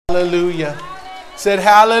Hallelujah. Said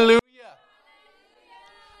hallelujah.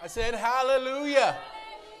 I said hallelujah.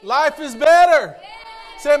 Life is better.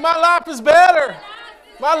 Said my life is better.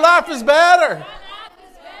 My life is better.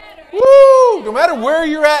 Woo! No matter where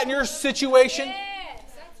you're at in your situation,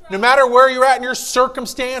 no matter where you're at in your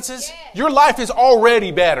circumstances, your life is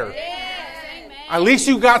already better. At least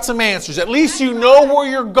you got some answers. At least you know where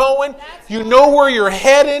you're going. You know where you're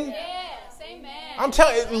heading. I'm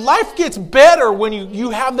telling you, life gets better when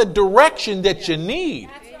you have the direction that you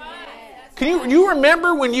need. Can you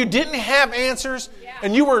remember when you didn't have answers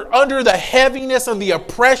and you were under the heaviness and the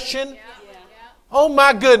oppression? Oh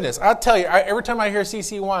my goodness. I tell you, every time I hear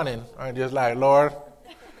CC whining, I'm just like, Lord,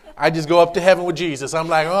 I just go up to heaven with Jesus. I'm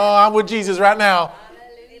like, oh, I'm with Jesus right now.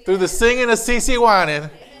 Through the singing of CC whining.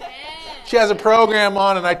 She has a program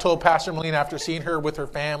on, and I told Pastor Melina after seeing her with her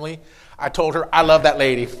family, I told her, I love that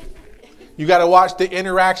lady. You got to watch the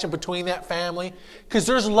interaction between that family because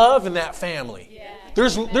there's love in that family.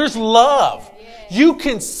 There's love. You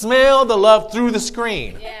can smell the love through the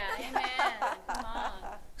screen.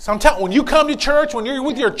 So I'm telling you, when you come to church, when you're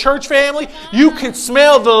with your church family, you can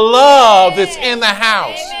smell the love that's in the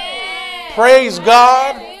house. Praise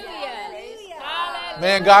God.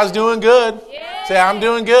 Man, God's doing good. Say, I'm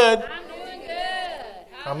doing good.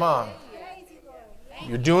 Come on.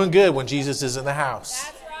 You're doing good when Jesus is in the house.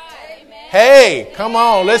 Hey, come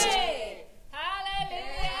on. Let's.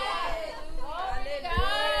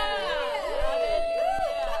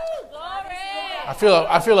 I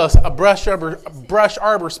feel a brush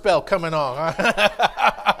arbor spell coming on.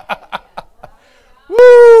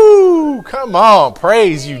 Woo! Come on.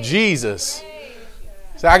 Praise you, Jesus.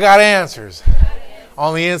 Say, I got answers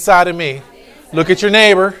on the inside of me. Look at your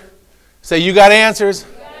neighbor. Say, you got answers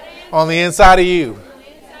on the inside of you.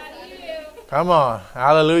 Come on.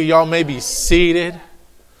 Hallelujah. Y'all may be seated.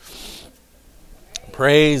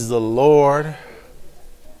 Praise the Lord.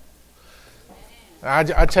 I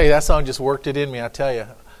tell you, that song just worked it in me, I tell you.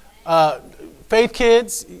 Faith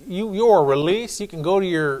kids, you are released. You can go to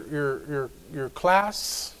your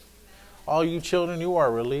class. All you children, you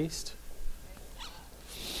are released.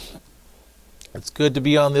 It's good to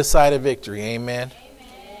be on this side of victory. Amen.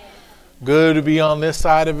 Good to be on this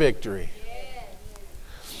side of victory.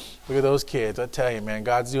 Look at those kids. I tell you, man,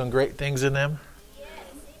 God's doing great things in them.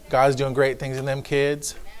 God's doing great things in them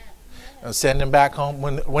kids. And send them back home.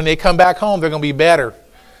 When they come back home, they're going to be better.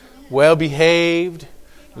 Well-behaved.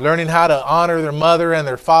 Learning how to honor their mother and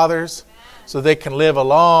their fathers so they can live a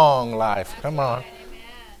long life. Come on.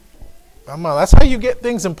 Come on. That's how you get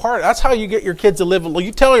things imparted. That's how you get your kids to live.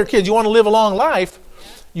 You tell your kids you want to live a long life,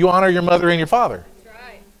 you honor your mother and your father.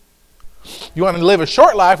 You want to live a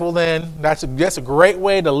short life, well then, that's a great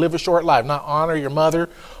way to live a short life. Not honor your mother,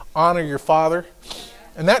 honor your father.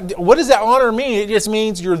 And what does that honor mean? It just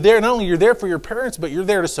means you're there, not only you're there for your parents, but you're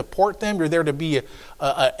there to support them. You're there to be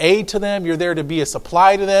a aid to them. You're there to be a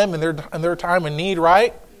supply to them in their time of need,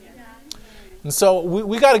 right? And so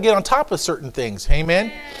we got to get on top of certain things.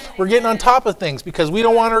 Amen? We're getting on top of things because we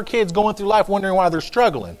don't want our kids going through life wondering why they're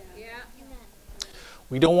struggling.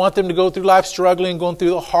 We don't want them to go through life struggling, going through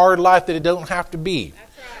the hard life that it doesn't have to be.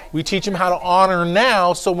 We teach them how to honor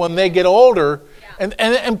now so when they get older,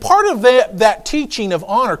 and part of that teaching of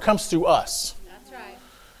honor comes through us. That's right.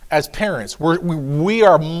 As parents. We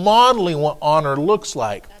are modeling what honor looks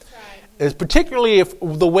like. That's right. Is particularly if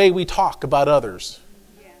the way we talk about others.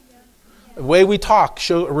 Yeah. The way we talk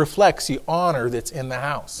reflects the honor that's in the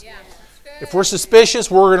house. Yeah. If we're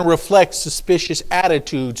suspicious, we're going to reflect suspicious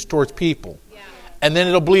attitudes towards people. And then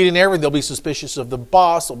it'll bleed in everything. They'll be suspicious of the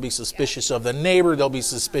boss. They'll be suspicious of the neighbor. They'll be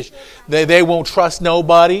suspicious. They won't trust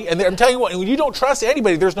nobody. And I'm telling you what, when you don't trust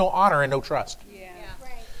anybody, there's no honor and no trust. Yeah.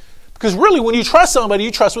 Because really, when you trust somebody,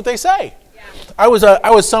 you trust what they say. Yeah. I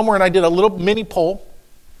was somewhere and I did a little mini poll,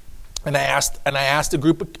 and I asked a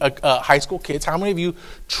group of high school kids, how many of you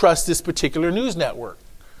trust this particular news network?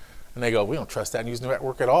 And they go, we don't trust that news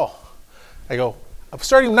network at all. I go, I'm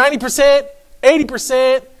starting 90%,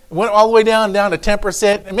 80%. Went all the way down to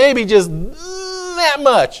 10%, and maybe just that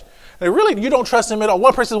much. And really, you don't trust them at all.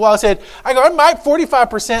 One person said, I go, I might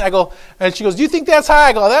 45%. I go, and she goes, do you think that's high?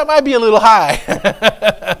 I go, that might be a little high.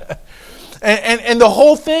 and the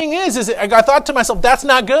whole thing is I thought to myself, that's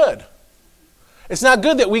not good. It's not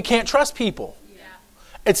good that we can't trust people.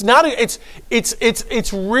 It's not.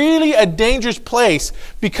 It's really a dangerous place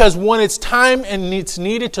because when it's time and it's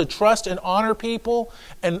needed to trust and honor people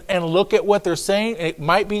and look at what they're saying, and it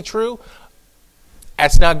might be true.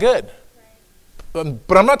 That's not good.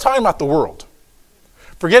 But I'm not talking about the world.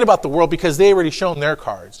 Forget about the world because they already shown their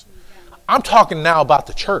cards. I'm talking now about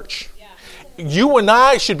the church. You and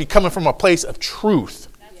I should be coming from a place of truth.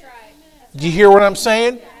 Do you hear what I'm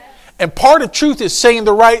saying? And part of truth is saying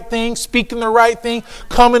the right thing, speaking the right thing,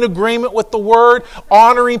 come in agreement with the word,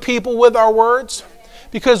 honoring people with our words.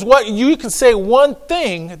 Because what you can say one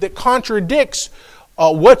thing that contradicts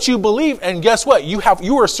what you believe, and guess what?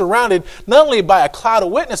 You are surrounded not only by a cloud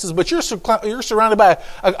of witnesses, but you're surrounded by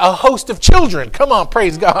a host of children. Come on,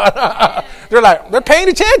 praise God. They're paying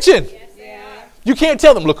attention. You can't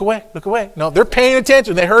tell them, look away, look away. No, they're paying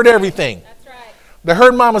attention. They heard everything. That's right. They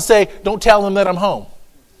heard Mama say, don't tell them that I'm home.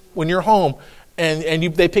 When you're home and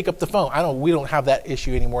they pick up the phone. We don't have that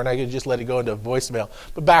issue anymore, and I can just let it go into voicemail.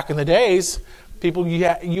 But back in the days, people,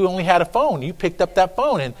 you only had a phone. You picked up that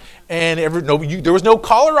phone, and there was no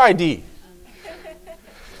caller ID.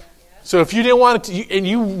 So if you didn't want it to, and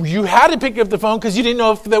you had to pick up the phone because you didn't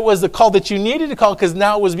know if that was the call that you needed to call, because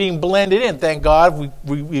now it was being blended in. Thank God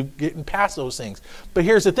we're getting past those things. But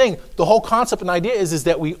here's the thing. The whole concept and idea is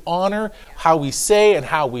that we honor how we say and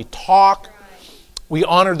how we talk. We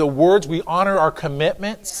honor the words. We honor our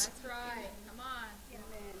commitments. That's right. Come on.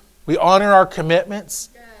 We honor our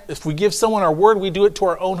commitments. If we give someone our word, we do it to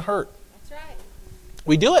our own hurt. That's right.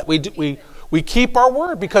 We do it. We keep our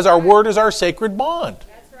word because our word is our sacred bond.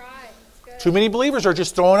 That's right. That's good. Too many believers are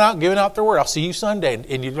just giving out their word. I'll see you Sunday.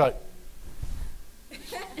 And you're like,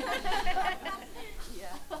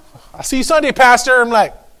 I'll see you Sunday, Pastor. I'm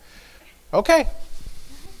like, okay.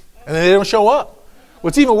 And then they don't show up.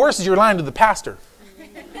 What's even worse is you're lying to the pastor.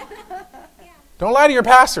 Don't lie to your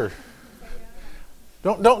pastor.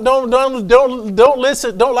 Don't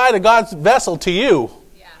listen. Don't lie to God's vessel to you.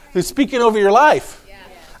 Who's speaking over your life.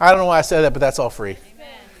 I don't know why I said that, but that's all free.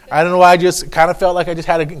 I don't know why I just kind of felt like I just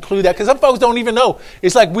had to include that, because some folks don't even know.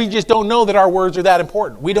 It's like we just don't know that our words are that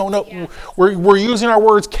important. We don't know. We're using our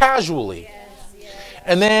words casually.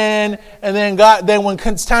 And then God, then when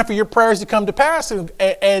it's time for your prayers to come to pass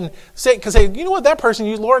and say, you know what, that person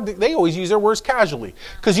used, Lord, they always use their words casually.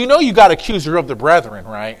 Because you know you got accuser of the brethren,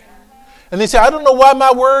 right? And they say, I don't know why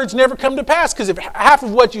my words never come to pass. Because if half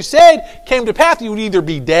of what you said came to pass, you would either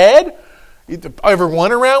be dead,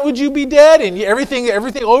 everyone around would you be dead, and everything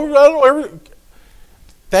over.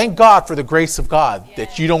 Thank God for the grace of God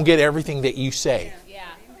that you don't get everything that you say.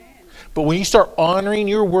 But when you start honoring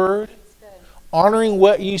your word, honoring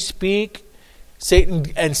what you speak, Satan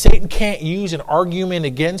can't use an argument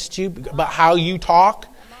against you about how you talk.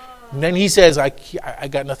 And then he says, I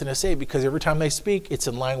got nothing to say, because every time they speak, it's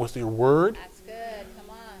in line with your word. That's good.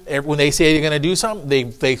 Come on. When they say they're going to do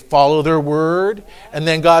something, they follow their word. And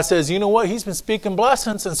then God says, you know what? He's been speaking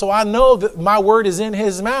blessings. And so I know that my word is in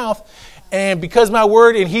his mouth. And because my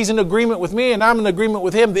word, and he's in agreement with me, and I'm in agreement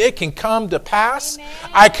with him, that it can come to pass. Amen.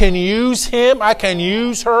 I can use him. I can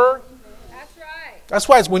use her. That's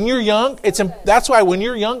why when you're young, it's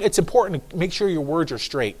important to make sure your words are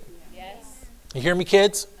straight. Yes. You hear me,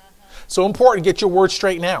 kids? So important to get your words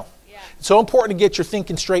straight now. Yeah. It's so important to get your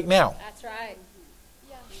thinking straight now. That's right.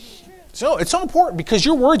 Yeah. So it's so important because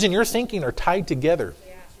your words and your thinking are tied together.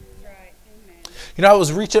 Yeah. That's right. Amen. You know, I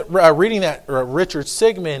was reading that Richard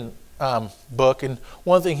Sigmund book, and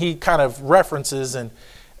one thing he kind of references, and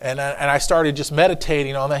I started just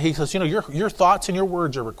meditating on that. He says, you know, your thoughts and your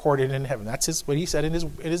words are recorded in heaven. That's what he said in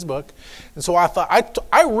his book. And so I thought,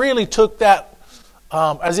 I really took that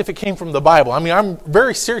as if it came from the Bible. I mean, I'm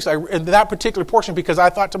very serious in that particular portion, because I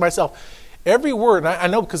thought to myself, every word, and I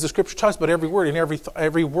know because the scripture talks about every word, and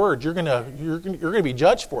every word you're gonna be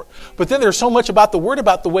judged for it. But then there's so much about the word,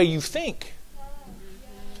 about the way you think.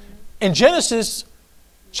 In Genesis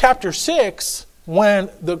chapter 6, when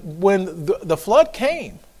the flood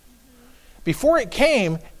came, before it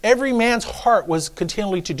came, every man's heart was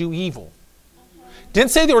continually to do evil.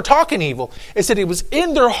 Didn't say they were talking evil. It said it was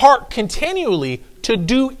in their heart continually to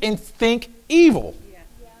do and think evil.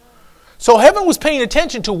 So heaven was paying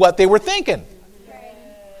attention to what they were thinking.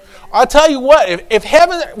 I'll tell you what, if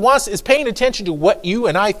heaven is paying attention to what you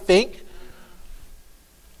and I think,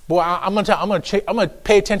 boy, I'm gonna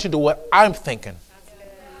pay attention to what I'm thinking.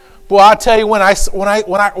 Boy, I'll tell you, when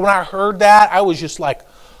I heard that, I was just like,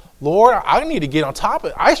 Lord, I need to get on top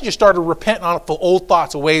of it. I just started repenting on the old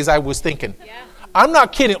thoughts of ways I was thinking. Yeah. I'm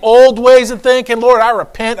not kidding. Old ways of thinking. Lord, I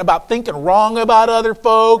repent about thinking wrong about other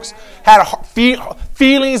folks. Right. Had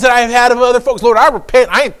feelings that I've had of other folks. Lord, I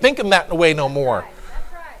repent. I ain't thinking that in a way no more.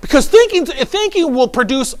 That's right. Because thinking will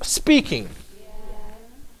produce speaking. Yeah.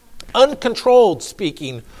 Uncontrolled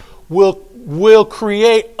speaking will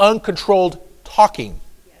create uncontrolled talking.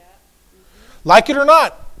 Yeah. Like it or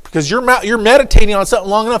not. Because you're meditating on something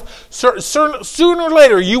long enough, sooner or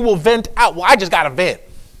later you will vent out. Well, I just got to vent.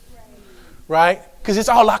 Right? Because it's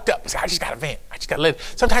all locked up. I just got to vent. I just got to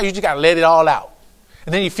sometimes you just got to let it all out.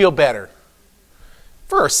 And then you feel better.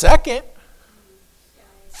 For a second.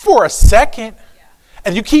 for a second,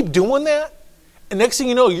 and you keep doing that, and next thing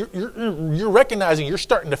you know, you're recognizing you're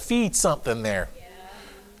starting to feed something there.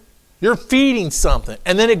 You're feeding something,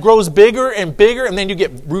 and then it grows bigger and bigger, and then you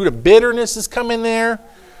get root of bitterness is coming there.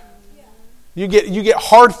 You get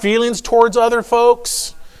hard feelings towards other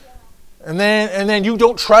folks, and then you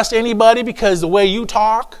don't trust anybody because the way you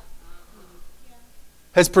talk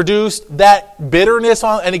has produced that bitterness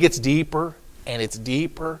on, and it gets deeper and it's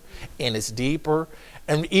deeper and it's deeper.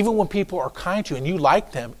 And even when people are kind to you and you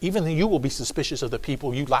like them, even then you will be suspicious of the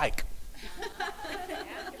people you like.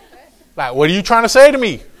 Like, what are you trying to say to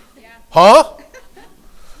me? Huh?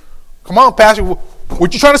 Come on, Pastor.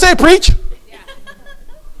 What you trying to say? Preach.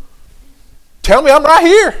 Tell me I'm right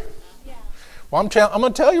here. Well, I'm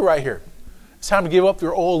going to tell you right here. It's time to give up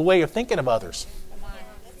your old way of thinking of others.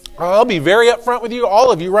 I'll be very upfront with you,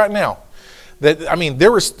 all of you right now.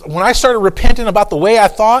 When I started repenting about the way I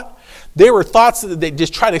thought, there were thoughts that they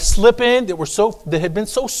just try to slip in that had been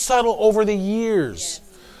so subtle over the years.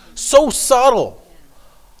 So subtle.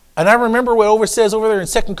 And I remember what it says over there in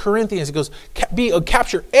 2 Corinthians. It goes,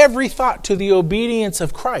 capture every thought to the obedience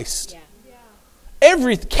of Christ.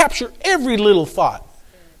 Capture every little thought.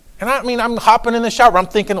 And I'm hopping in the shower. I'm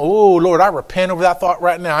thinking, oh, Lord, I repent over that thought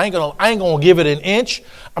right now. I ain't gonna give it an inch.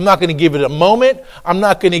 I'm not going to give it a moment. I'm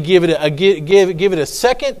not going to give it a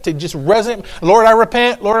second to just resonate. Lord, I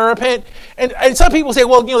repent. Lord, I repent. And some people say,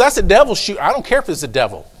 well, that's the devil shoot. I don't care if it's the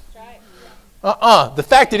devil. The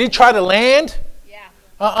fact that it tried to land,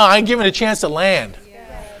 I ain't giving it a chance to land.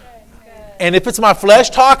 And if it's my flesh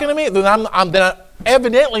talking to me, then I'm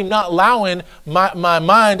evidently not allowing my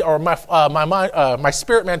mind or my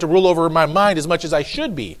spirit man to rule over my mind as much as I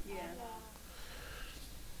should be.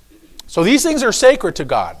 So these things are sacred to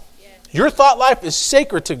God. Your thought life is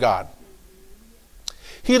sacred to God.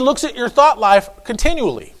 He looks at your thought life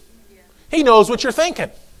continually. He knows what you're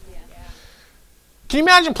thinking. Can you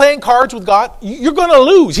imagine playing cards with God? You're going to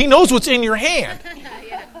lose. He knows what's in your hand.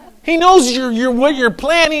 He knows what you're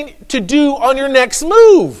planning to do on your next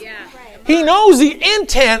move. He knows the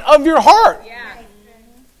intent of your heart.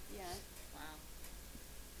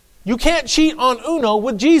 You can't cheat on Uno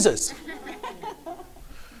with Jesus.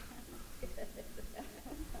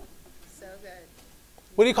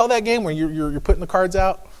 What do you call that game where you're putting the cards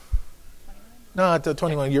out? No, it's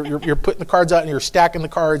 21. You're putting the cards out and you're stacking the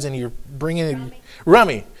cards and you're bringing in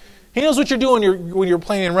rummy. He knows what you're doing when you're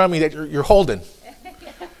playing in rummy, that you're holding.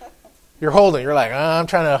 You're holding. You're like, I'm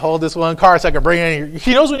trying to hold this one card so I can bring it in.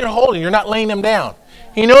 He knows when you're holding. You're not laying them down.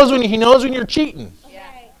 He knows when you're cheating.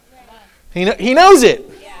 He knows it.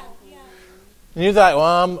 And you're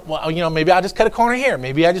like, maybe I'll just cut a corner here.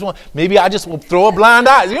 Maybe I just will throw a blind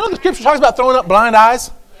eye. You know the scripture talks about throwing up blind eyes?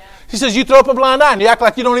 He says you throw up a blind eye and you act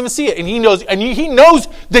like you don't even see it. And he knows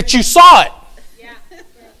that you saw it.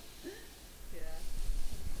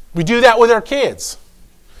 We do that with our kids.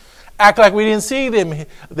 Act like we didn't see them,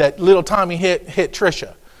 that little Tommy hit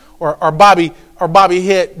Trisha, or Bobby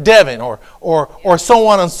hit Devin, or so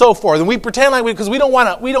on and so forth. And we pretend like because we don't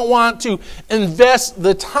want to invest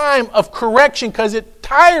the time of correction because it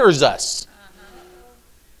tires us.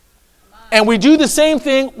 And we do the same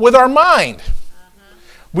thing with our mind.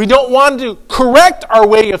 We don't want to correct our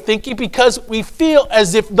way of thinking because we feel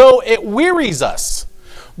as if though it wearies us.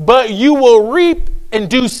 But you will reap in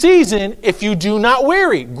due season if you do not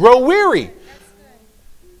grow weary.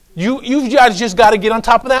 You've just got to get on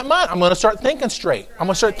top of that mind. I'm going to start thinking straight. I'm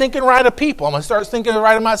going to start thinking right of people. I'm going to start thinking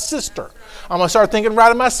right of my sister. I'm going to start thinking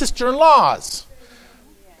right of my sister-in-laws.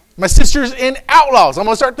 My sisters in outlaws. I'm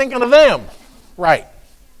going to start thinking of them. Right.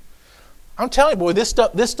 I'm telling you, boy, this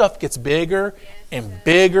stuff gets bigger and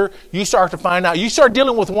bigger. You start to find out. You start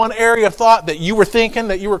dealing with one area of thought that you were thinking,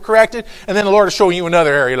 that you were corrected, and then the Lord is showing you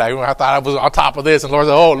another area. Like, I thought I was on top of this. And the Lord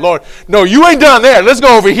said, oh, Lord, no, you ain't done there. Let's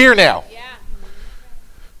go over here now. Yeah.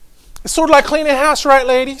 It's sort of like cleaning a house, right,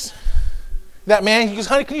 ladies? That man, he goes,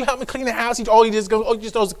 honey, can you help me clean the house? He just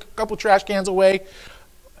throws a couple trash cans away.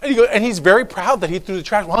 And he's very proud that he threw the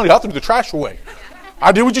trash. Well, honey, I threw the trash away.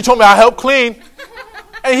 I did what you told me. I helped clean.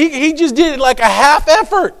 And he just did it like a half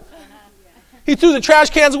effort. He threw the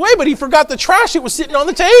trash cans away, but he forgot the trash that was sitting on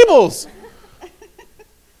the tables.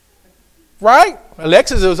 Right?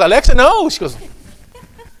 Alexa knows. She goes,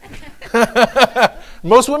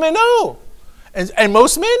 most women know. And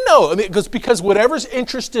most men know. Because whatever's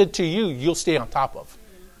interested to you, you'll stay on top of.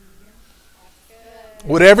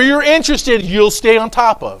 Whatever you're interested, you'll stay on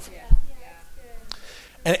top of.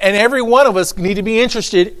 And every one of us need to be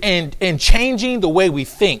interested in changing the way we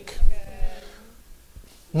think.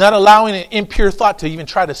 Not allowing an impure thought to even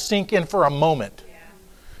try to sink in for a moment.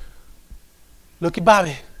 Look at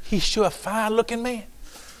Bobby. He's sure a fine looking man.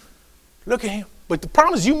 Look at him. But the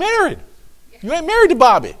problem is you married. You ain't married to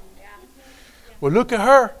Bobby. Well, look at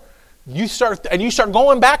her. You start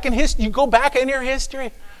going back in history. You go back in your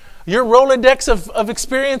history. Your Rolodex of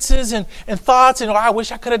experiences and thoughts. And, I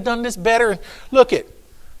wish I could have done this better. And look it.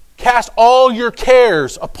 Cast all your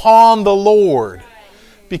cares upon the Lord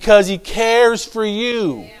because he cares for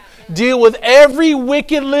you. Deal with every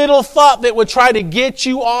wicked little thought that would try to get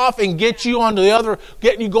you off and get you onto the other,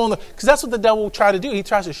 getting you going. Because that's what the devil will try to do. He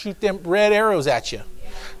tries to shoot them red arrows at you.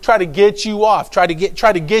 Try to get you off. Try to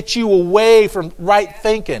get you away from right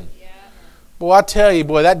thinking. Boy, I tell you,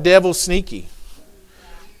 boy, that devil's sneaky.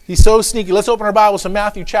 He's so sneaky. Let's open our Bibles to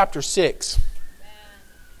Matthew chapter 6.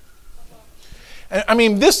 And, I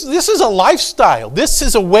mean, this is a lifestyle. This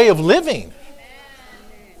is a way of living.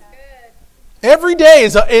 Every day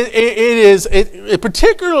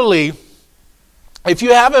particularly if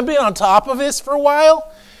you haven't been on top of this for a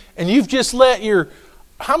while, and you've just let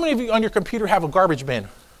how many of you on your computer have a garbage bin?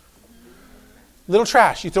 Little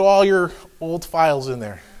trash. You throw all your old files in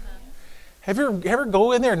there. Have you ever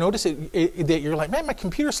go in there and notice that you're like, man, my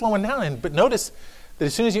computer's slowing down, but notice that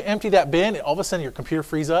as soon as you empty that bin, all of a sudden your computer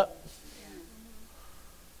frees up?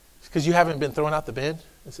 It's because you haven't been throwing out the bin.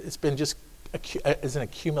 It's been just as an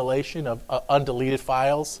accumulation of undeleted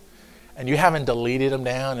files, and you haven't deleted them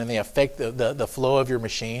down, and they affect the flow of your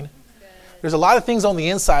machine. There's a lot of things on the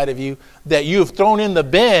inside of you that you have thrown in the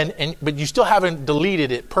bin, but you still haven't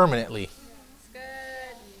deleted it permanently.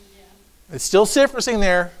 It's still surfacing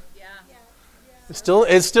there. It's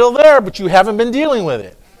still there, but you haven't been dealing with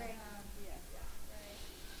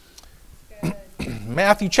it.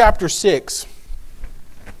 Matthew chapter 6,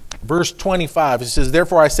 verse 25. It says,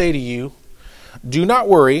 "Therefore I say to you, do not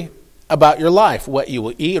worry about your life, what you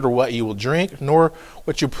will eat or what you will drink, nor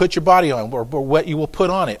what you put your body on, or what you will put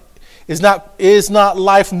on it. Is not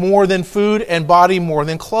life more than food, and body more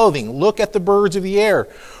than clothing? Look at the birds of the air,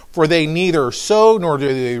 for they neither sow nor do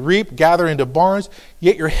they reap, gather into barns,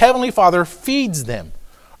 yet your heavenly Father feeds them.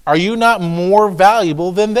 Are you not more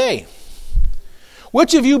valuable than they?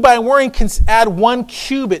 Which of you by worrying can add 1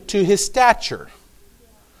 cubit to his stature?"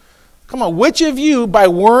 Come on, which of you by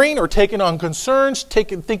worrying or taking on concerns,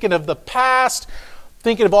 thinking of the past,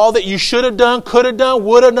 thinking of all that you should have done, could have done,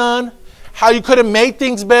 would have done, how you could have made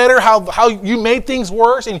things better, how you made things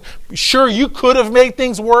worse, and sure you could have made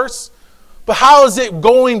things worse, but how is it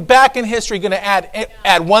going back in history going to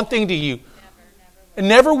add one thing to you? It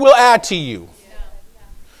never will add to you.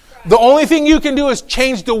 The only thing you can do is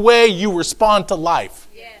change the way you respond to life.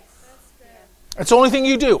 That's the only thing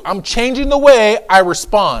you do. I'm changing the way I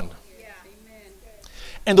respond.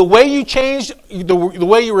 And the way you change, the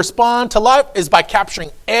way you respond to life is by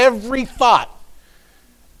capturing every thought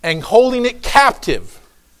and holding it captive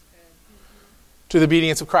to the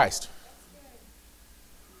obedience of Christ.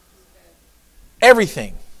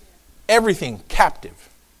 Everything captive.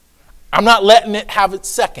 I'm not letting it have its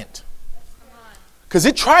second. Because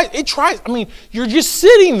it tries. I mean, you're just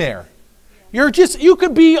sitting there. You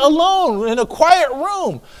could be alone in a quiet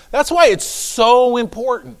room. That's why it's so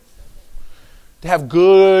important to have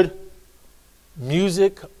good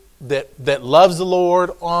music that loves the Lord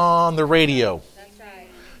on the radio. That's right.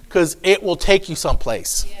 Because it will take you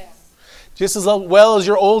someplace. Yes. Just as well as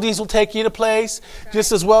your oldies will take you to place. Right.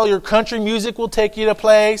 Just as well your country music will take you to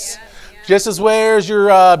place. Yeah. Just as well as your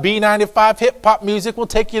B95 hip-hop music will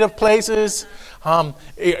take you to places.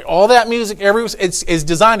 All that music, it's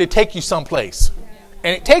designed to take you someplace. Yeah.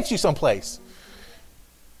 And it takes you someplace.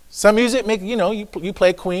 Some music you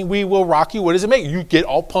play Queen, We Will Rock You. What does it make? You get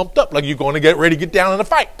all pumped up like you're going to get ready to get down in a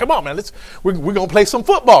fight. Come on, man. We're going to play some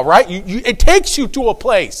football, right? It takes you to a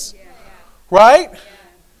place, right? Yeah.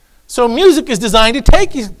 So music is designed to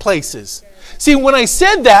take you places. See, when I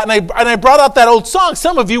said that and I brought out that old song,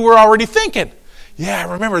 some of you were already thinking,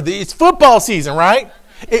 yeah, remember, it's football season, right?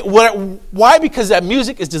 Why? Because that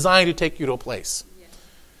music is designed to take you to a place.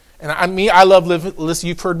 And I love listen.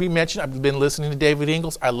 You've heard me mention, I've been listening to David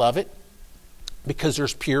Ingalls. I love it because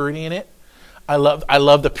there's purity in it. I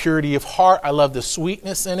love the purity of heart. I love the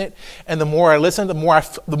sweetness in it. And the more I listen, the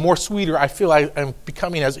more sweeter I feel I'm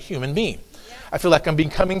becoming as a human being. I feel like I'm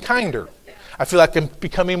becoming kinder. I feel like I'm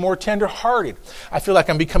becoming more tender-hearted. I feel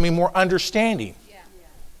like I'm becoming more understanding.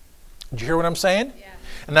 Did you hear what I'm saying?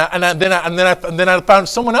 Yeah. And then I found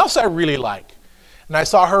someone else I really like. And I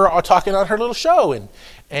saw her talking on her little show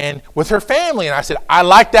and with her family. And I said, I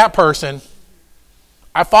like that person.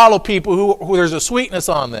 I follow people who there's a sweetness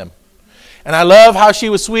on them. And I love how she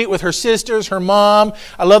was sweet with her sisters, her mom.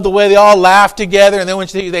 I love the way they all laughed together. And then when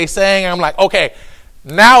they sang, I'm like, okay,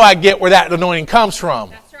 now I get where that anointing comes from.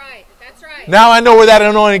 That's right. That's right. Now I know where that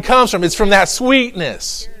anointing comes from. It's from that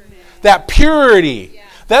sweetness. that purity.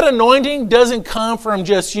 That anointing doesn't come from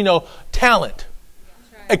just, talent.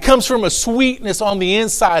 It comes from a sweetness on the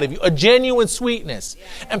inside of you, a genuine sweetness.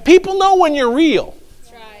 And people know when you're real.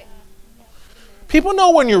 People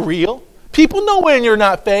know when you're real. People know when you're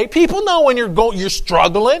not fake. People know when you're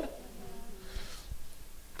struggling.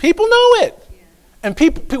 People know it. And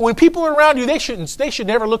when people are around you, they should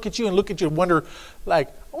never look at you and wonder, like,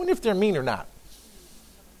 I wonder if they're mean or not.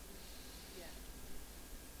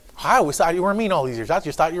 I always thought you were mean all these years. I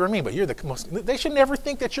just thought you were mean, but you're the most. They should never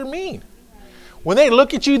think that you're mean. When they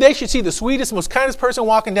look at you, they should see the sweetest, most kindest person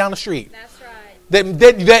walking down the street. That's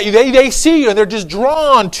right. They see you and they're just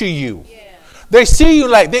drawn to you. Yeah. They see you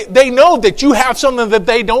like they know that you have something that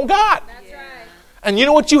they don't got. That's right. And you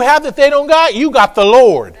know what you have that they don't got? You got the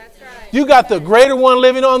Lord. That's right. You got the greater one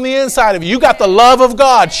living on the inside of you. You got the love of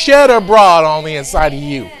God shed abroad on the inside of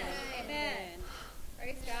you.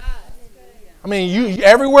 I mean, you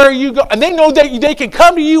everywhere you go, and they know that they can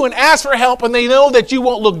come to you and ask for help, and they know that you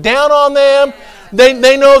won't look down on them.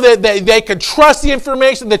 They know that they can trust the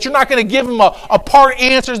information, that you're not going to give them a part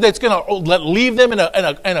answers that's going to leave them in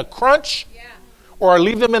a crunch, or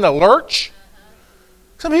leave them in a lurch.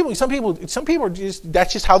 Some people are just,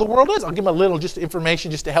 that's just how the world is. I'll give them a little just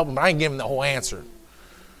information just to help them. I ain't giving them the whole answer.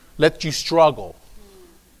 Let you struggle,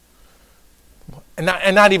 and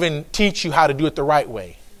not even teach you how to do it the right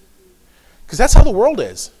way. Because that's how the world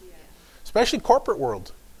is, especially corporate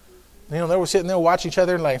world. They were sitting there watching each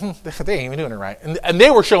other and like, they ain't even doing it right. And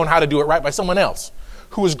they were shown how to do it right by someone else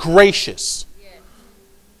who was gracious.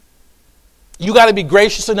 You got to be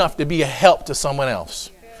gracious enough to be a help to someone else.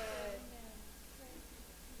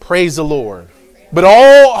 Praise the Lord. But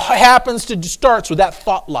all starts with that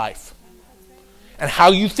thought life and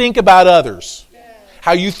how you think about others,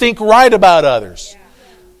 how you think right about others.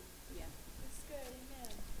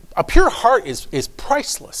 A pure heart is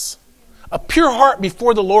priceless. A pure heart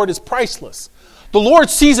before the Lord is priceless. The Lord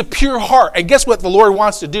sees a pure heart, and guess what the Lord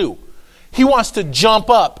wants to do? He wants to jump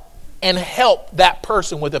up and help that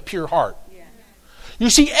person with a pure heart. You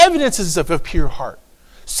see evidences of a pure heart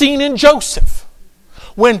seen in Joseph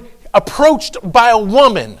when approached by a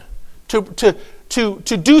woman to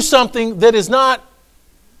do something that is not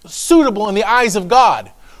suitable in the eyes of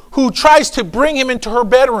God, who tries to bring him into her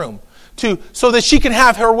bedroom so that she can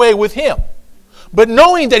have her way with him. But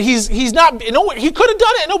knowing that he's not, he could have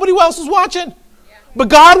done it, nobody else was watching. But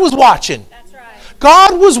God was watching. That's right.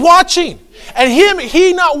 God was watching. And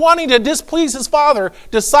he not wanting to displease his father,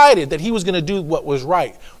 decided that he was going to do what was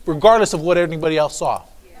right, regardless of what anybody else saw.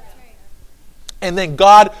 And then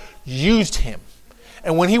God used him.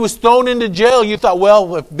 And when he was thrown into jail, you thought,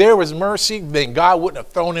 well, if there was mercy, then God wouldn't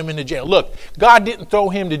have thrown him into jail. Look, God didn't throw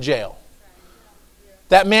him to jail.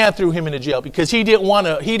 That man threw him into jail because he didn't want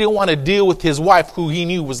to deal with his wife, who he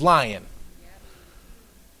knew was lying.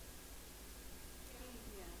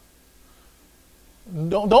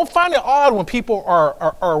 Don't find it odd when people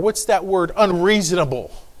are what's that word,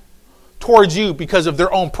 unreasonable towards you because of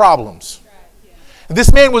their own problems.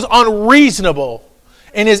 This man was unreasonable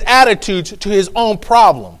in his attitudes to his own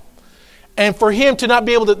problem. And for him to not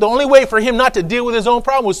be able to, the only way for him not to deal with his own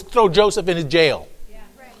problem was to throw Joseph in his jail.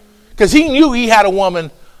 Because he knew he had a woman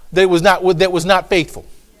that was not faithful.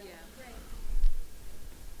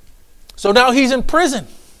 So now he's in prison.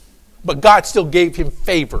 But God still gave him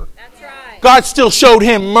favor. That's right. God still showed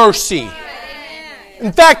him mercy.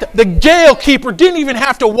 In fact, the jailkeeper didn't even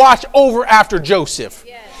have to watch over after Joseph.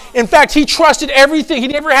 In fact, he trusted everything. He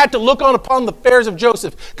never had to look on upon the affairs of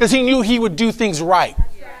Joseph because he knew he would do things right.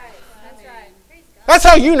 That's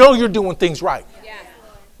how you know you're doing things right.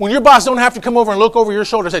 When your boss don't have to come over and look over your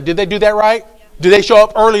shoulder and say, did they do that right? Did they show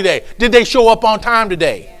up early today? Did they show up on time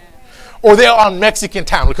today? Or they're on Mexican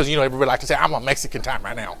time, because everybody likes to say, I'm on Mexican time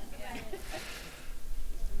right now.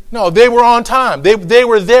 No, they were on time. They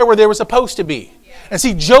were there where they were supposed to be. And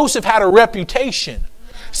see, Joseph had a reputation.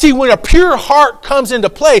 See, when a pure heart comes into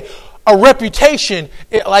play, a reputation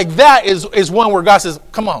like that is one where God says,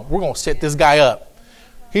 come on, we're going to set this guy up.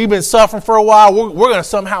 He's been suffering for a while. We're going to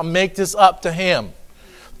somehow make this up to him.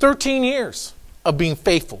 13 years of being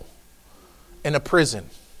faithful in a prison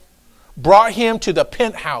brought him to the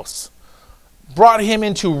penthouse, brought him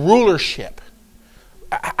into rulership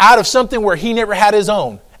out of something where he never had his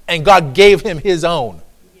own, and God gave him his own.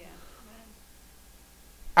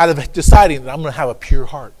 Out of deciding that I'm going to have a pure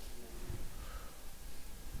heart.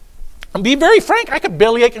 And be very frank, I could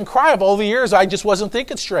bellyache and cry of all the years I just wasn't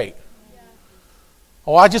thinking straight.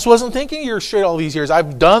 Oh, I just wasn't thinking you're straight all these years.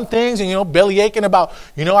 I've done things and, belly aching about,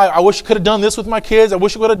 I wish I could have done this with my kids. I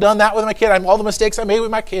wish I would have done that with my kid. All the mistakes I made with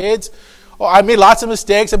my kids. Oh, I made lots of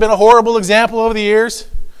mistakes. I've been a horrible example over the years.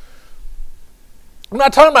 I'm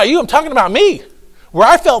not talking about you. I'm talking about me, where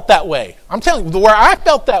I felt that way. I'm telling you, where I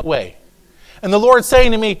felt that way. And the Lord's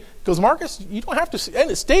saying to me, he goes, Marcus, you don't have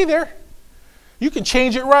to stay there. You can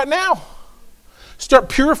change it right now. Start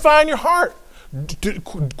purifying your heart.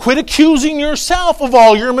 Quit accusing yourself of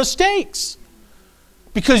all your mistakes.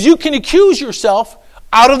 Because you can accuse yourself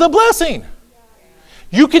out of the blessing.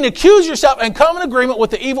 You can accuse yourself and come in agreement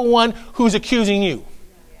with the evil one who's accusing you.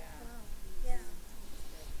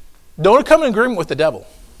 Don't come in agreement with the devil.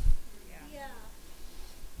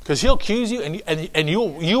 Because he'll accuse you and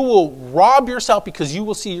you will rob yourself because you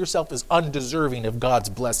will see yourself as undeserving of God's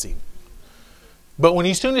blessing. But when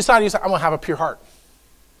you soon decide, I'm going to have a pure heart.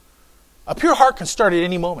 A pure heart can start at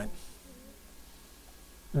any moment.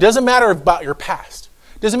 It doesn't matter about your past.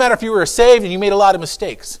 It doesn't matter if you were saved and you made a lot of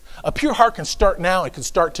mistakes. A pure heart can start now. It can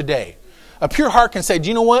start today. A pure heart can say, do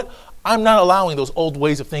you know what? I'm not allowing those old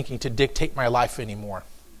ways of thinking to dictate my life anymore.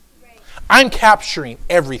 I'm capturing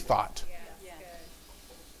every thought.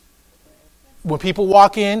 When people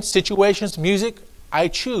walk in, situations, music, I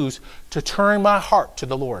choose to turn my heart to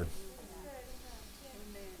the Lord.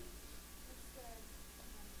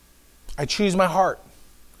 I choose my heart.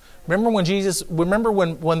 Remember when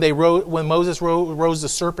Moses rose the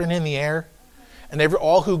serpent in the air? And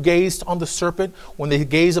all who gazed on the serpent, when they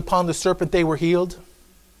gazed upon the serpent, they were healed?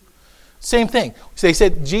 Same thing. So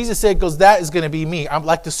Jesus said, that is going to be me. I'm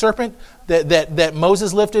like the serpent that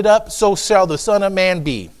Moses lifted up, so shall the Son of Man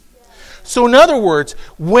be. So in other words,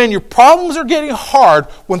 when your problems are getting hard,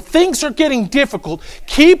 when things are getting difficult,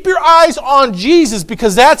 keep your eyes on Jesus,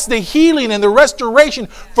 because that's the healing and the restoration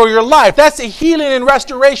for your life. That's the healing and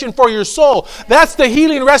restoration for your soul. That's the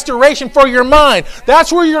healing and restoration for your mind.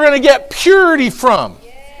 That's where you're going to get purity from.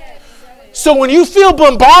 So when you feel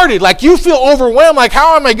bombarded, like you feel overwhelmed, like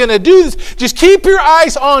how am I going to do this? Just keep your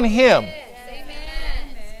eyes on Him.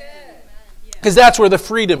 Because that's where the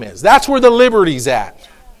freedom is. That's where the liberty's at.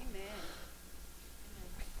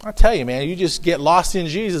 I tell you, man, you just get lost in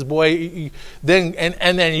Jesus, boy. Then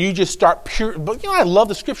you just start pure. But I love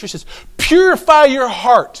the scripture. It says, purify your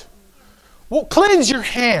heart. Well, cleanse your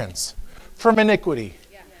hands from iniquity.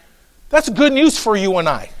 That's good news for you and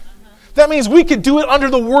I. That means we could do it under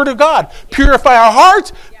the Word of God. Purify our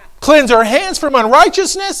heart, cleanse our hands from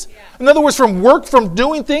unrighteousness. In other words, from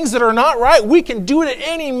doing things that are not right. We can do it at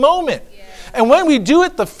any moment. And when we do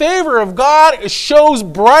it, the favor of God shows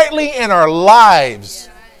brightly in our lives.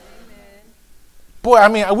 Boy, I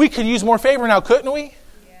mean, we could use more favor now, couldn't we?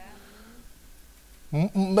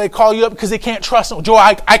 They call you up because they can't trust them. Joy,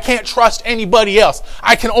 I can't trust anybody else.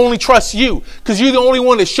 I can only trust you because you're the only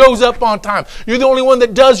one that shows up on time. You're the only one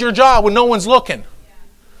that does your job when no one's looking.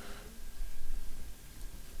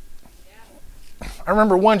 I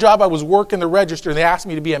remember one job I was working the register and they asked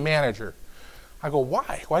me to be a manager. I go,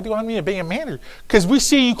 why? Why do I need to be a manager? Because we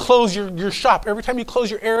see you close your shop. Every time you close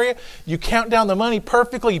your area, you count down the money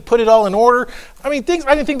perfectly. You put it all in order. I mean,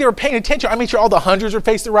 I didn't think they were paying attention. I made sure all the hundreds were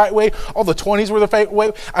faced the right way. All the 20s were the right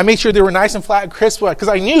way. I made sure they were nice and flat and crisp. Because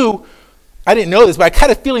I didn't know this, but I had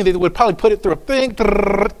a feeling they would probably put it through a thing,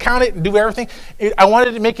 count it, and do everything. I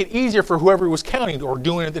wanted to make it easier for whoever was counting or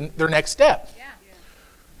doing their next step.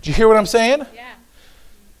 Do you hear what I'm saying? Yeah.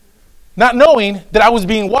 Not knowing that I was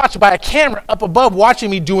being watched by a camera up above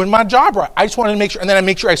watching me doing my job right. I just wanted to make sure, and then I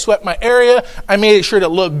made sure I swept my area. I made sure that it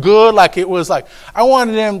looked good, like it was like, I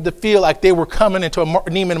wanted them to feel like they were coming into a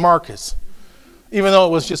Neiman Marcus. Even though it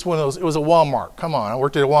was just one of those, it was a Walmart. Come on, I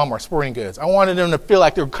worked at a Walmart, sporting goods. I wanted them to feel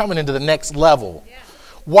like they were coming into the next level. Yeah.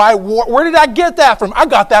 Why? Where did I get that from? I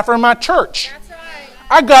got that from my church. That's right.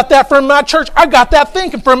 I got that from my church. I got that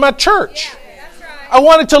thinking from my church. Yeah, that's right. I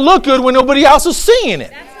wanted to look good when nobody else was seeing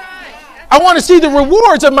it. I want to see the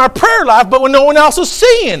rewards of my prayer life, but when no one else is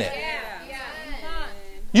seeing it.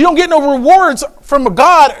 You don't get no rewards from a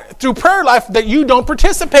God through prayer life that you don't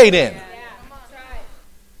participate in.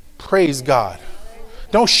 Praise God.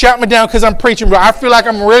 Don't shout me down because I'm preaching, but I feel like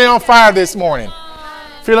I'm really on fire this morning.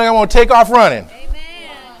 I feel like I'm going to take off running.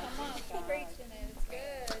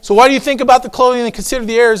 So why do you think about the clothing and consider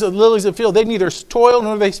the heirs of the lilies of the field? They neither toil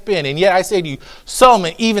nor they spin. And yet I say to you,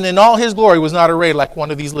 Solomon, even in all his glory, was not arrayed like one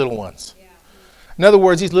of these little ones. In other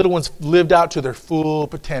words, these little ones lived out to their full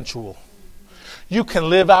potential. You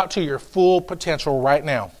can live out to your full potential right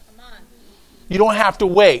now. You don't have to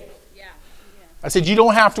wait. I said you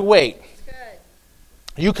don't have to wait.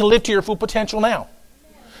 You can live to your full potential now.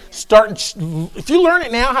 If you learn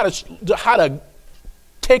it now, how to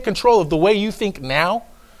take control of the way you think now,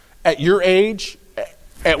 at your age,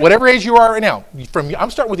 at whatever age you are right now.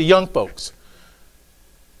 I'm starting with the young folks.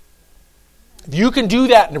 If you can do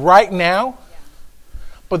that right now,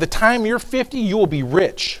 by the time you're 50, you will be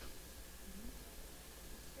rich.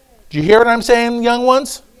 Do you hear what I'm saying, young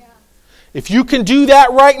ones? Yeah. If you can do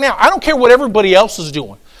that right now, I don't care what everybody else is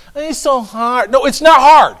doing. It's so hard. No, it's not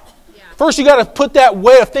hard. Yeah. First, you got to put that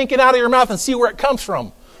way of thinking out of your mouth and see where it comes from.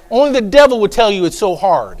 Yeah. Only the devil would tell you it's so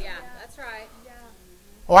hard. Yeah, that's right. Yeah.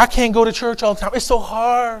 Oh, I can't go to church all the time. It's so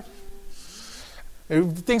hard.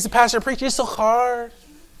 Things the pastor preaches, it's so hard.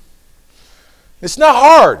 It's not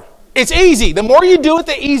hard. It's easy. The more you do it,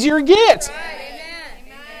 the easier it gets. Right.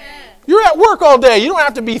 Amen. You're at work all day. You don't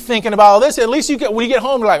have to be thinking about all this. At least when you get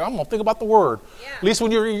home, you're like, I'm gonna think about the word. Yeah. At least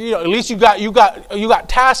when at least you got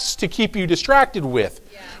tasks to keep you distracted with.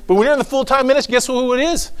 Yeah. But when you're in the full-time ministry, guess who it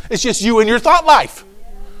is? It's just you and your thought life.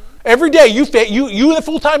 Yeah. Every day you in the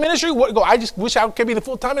full-time ministry. I just wish I could be in the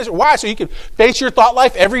full-time ministry. Why? So you can face your thought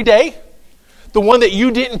life every day. The one that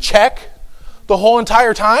you didn't check the whole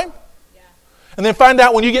entire time. Yeah. And then find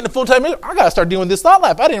out when you get in the full-time ministry, I got to start dealing with this thought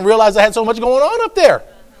life. I didn't realize I had so much going on up there.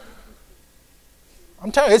 I'm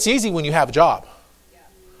telling you, it's easy when you have a job.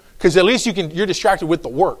 Because at least you're distracted with the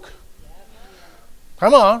work.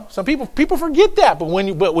 Come on. Some people forget that. But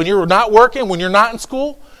when you're not working, when you're not in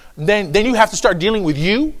school, then you have to start dealing with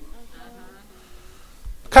you.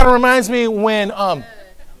 Kind of reminds me when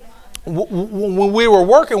we were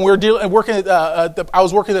working, I was working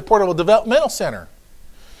at the Portable Developmental Center.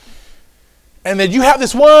 And then you have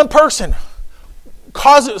this one person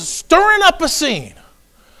stirring up a scene,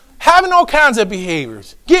 having all kinds of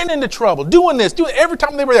behaviors, getting into trouble, doing this, doing every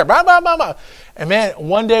time they were there. Blah, blah, blah, blah. And man,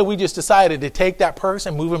 one day we just decided to take that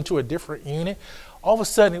person, move him to a different unit. All of a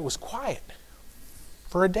sudden it was quiet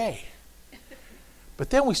for a day. But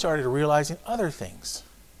then we started realizing other things.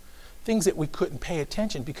 Things that we couldn't pay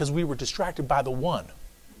attention because we were distracted by the one.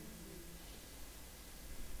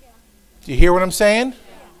 Yeah. Do you hear what I'm saying? Yeah.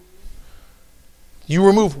 You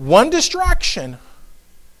remove one distraction,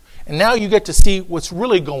 and now you get to see what's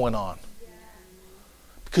really going on. Yeah.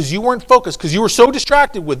 Because you weren't focused, because you were so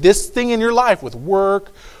distracted with this thing in your life, with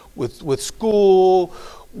work, with school,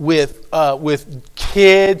 with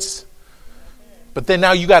kids. But then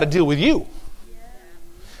now you got to deal with you. Yeah.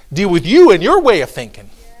 Deal with you and your way of thinking.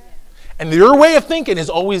 And your way of thinking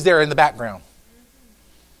is always there in the background.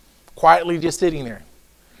 Quietly just sitting there.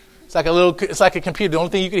 It's like a computer. The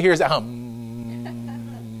only thing you can hear is that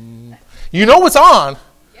hum. You know what's on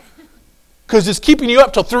because it's keeping you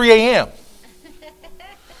up till 3 a.m.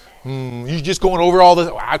 You're just going over all this.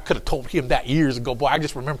 Oh, I could have told him that years ago. Boy, I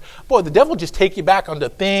just remember. Boy, the devil just take you back onto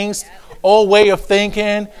things, old way of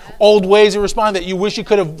thinking, old ways of responding that you wish you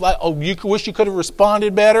could have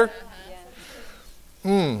responded better.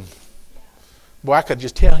 Boy, I could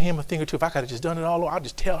just tell him a thing or two. If I could have just done it all over, I'd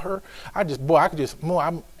just tell her. And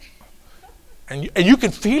you can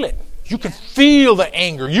feel it. You can feel the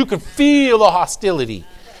anger. You can feel the hostility.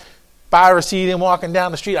 If I ever see them walking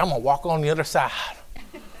down the street, I'm going to walk on the other side.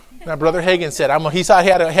 My brother Hagan said, he saw he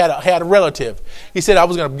had a relative. He said, I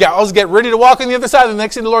was getting ready to walk on the other side. And the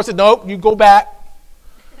next thing the Lord said, nope, you go back.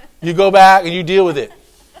 You go back and you deal with it.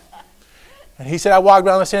 And he said, I walked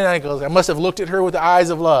down the street and he goes, I must have looked at her with the eyes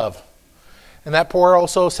of love. And that poor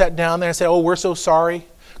old soul sat down there and said, oh, we're so sorry.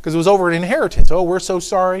 Because it was over an inheritance. Oh, we're so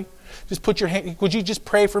sorry. Just put your hand, would you just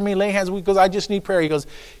pray for me? Lay hands. He goes, I just need prayer.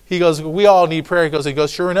 He goes, we all need prayer. He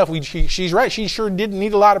goes, sure enough, she's right. She sure didn't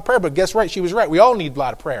need a lot of prayer, but guess what? She was right. We all need a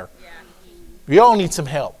lot of prayer. Yeah. We all need some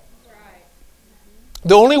help. Right.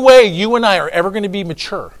 The only way you and I are ever going to be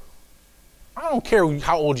mature, I don't care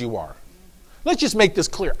how old you are. Let's just make this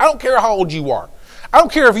clear. I don't care how old you are. I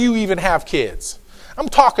don't care if you even have kids. I'm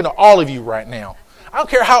talking to all of you right now. I don't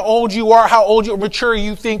care how old you are, how old you mature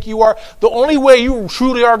you think you are. The only way you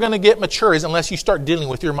truly are going to get mature is unless you start dealing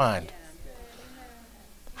with your mind.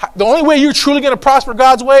 The only way you're truly going to prosper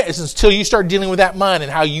God's way is until you start dealing with that mind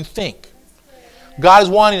and how you think. God is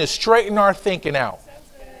wanting to straighten our thinking out.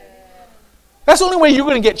 That's the only way you're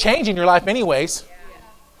going to get change in your life anyways.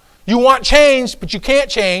 You want change, but you can't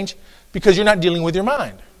change because you're not dealing with your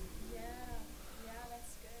mind.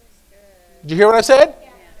 Did you hear what I said? Yeah.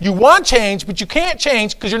 You want change, but you can't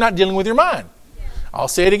change because you're not dealing with your mind. Yeah. I'll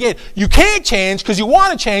say it again. You can't change because you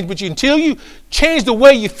want to change, but until you change the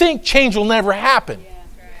way you think, change will never happen. Yeah.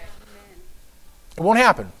 Right. It won't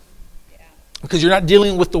happen. Yeah. Because you're not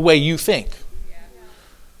dealing with the way you think. Yeah.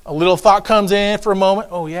 A little thought comes in for a moment.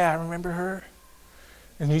 Oh, yeah, I remember her.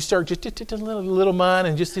 And you start just a little mind,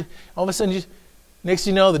 and just all of a sudden, next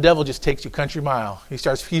thing you know, the devil just takes you country mile. He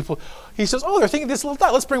says, oh, they're thinking this little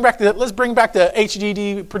thought. Let's bring back the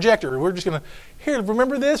HDD projector. We're just gonna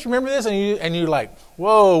remember this, and you're like,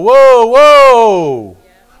 whoa,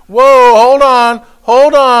 yeah.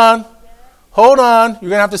 Hold on.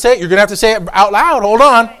 You're gonna have to say it. You're gonna have to say it out loud. Hold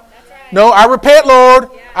on. That's right. No, I repent, Lord.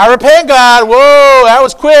 I repent, God. Whoa, that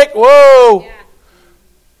was quick. Whoa.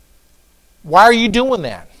 Why are you doing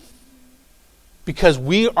that? Because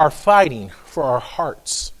we are fighting for our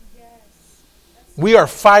hearts. We are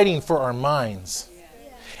fighting for our minds.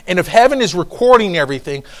 And if heaven is recording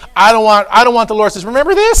everything, I don't want the Lord to say,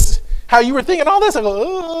 remember this? How you were thinking all this? I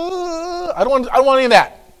go, I don't want any of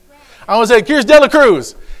that. I want to say, here's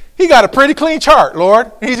Cruz. He got a pretty clean chart,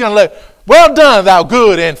 Lord. He's going to let, well done, thou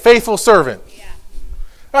good and faithful servant. Yeah.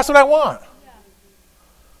 That's what I want. Yeah.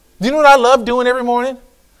 Do you know what I love doing every morning?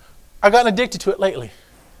 I've gotten addicted to it lately.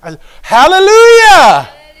 Hallelujah!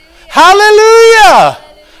 Hallelujah!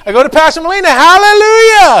 I go to Pastor Melina,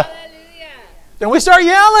 hallelujah! Then we start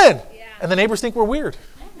yelling. Yeah. And the neighbors think we're weird.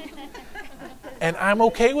 And I'm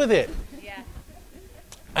okay with it. Yeah.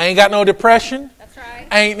 I ain't got no depression. That's right.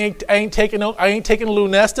 I ain't taking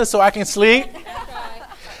Lunesta so I can sleep. That's right.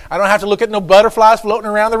 I don't have to look at no butterflies floating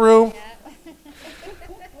around the room. Yeah.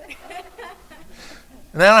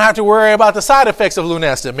 And I don't have to worry about the side effects of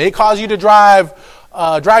Lunesta. It may cause you to drive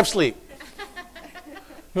sleep.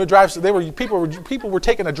 You know, people were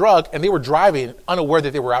taking a drug and they were driving unaware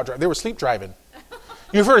that they were out driving. They were sleep driving.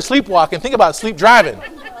 You've heard of sleepwalking. Think about sleep driving.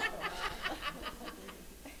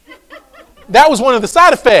 That was one of the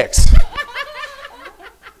side effects.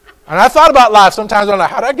 And I thought about life sometimes. I'm like,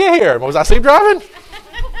 how did I get here? Was I sleep driving?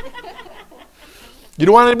 You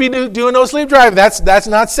don't want to be doing no sleep driving. That's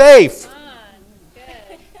not safe.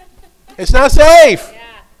 It's not safe. Yeah,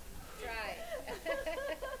 right.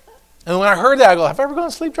 And when I heard that, I go, have I ever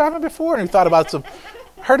gone sleep driving before? And I thought about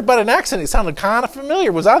heard about an accident. It sounded kind of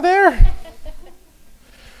familiar. Was I there?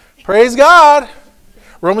 Praise God.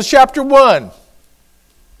 Romans chapter 1,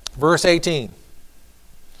 verse 18.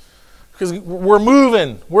 Because we're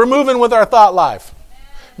moving with our thought life.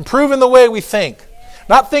 Improving the way we think.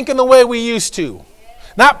 Not thinking the way we used to.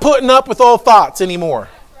 Not putting up with old thoughts anymore.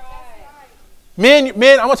 Men, I'm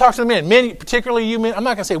going to talk to the men. Men, particularly you men, I'm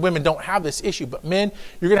not going to say women don't have this issue, but men,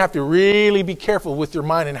 you're going to have to really be careful with your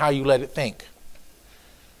mind and how you let it think.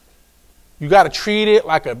 You got to treat it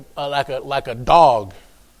like a dog.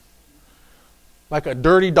 Like a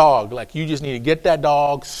dirty dog. Like you just need to get that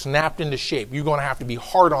dog snapped into shape. You're going to have to be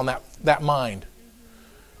hard on that mind.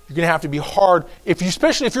 You're going to have to be hard.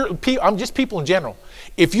 Especially if you're, I'm just people in general.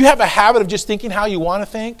 If you have a habit of just thinking how you want to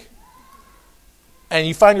think, and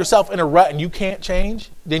you find yourself in a rut and you can't change,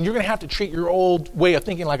 then you're going to have to treat your old way of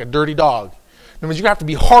thinking like a dirty dog. That means you're going to have to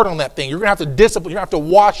be hard on that thing. You're going to have to discipline. You're going to have to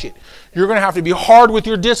wash it. You're going to have to be hard with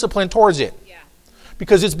your discipline towards it. Yeah.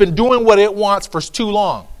 Because it's been doing what it wants for too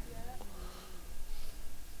long.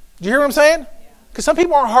 Do you hear what I'm saying? Because some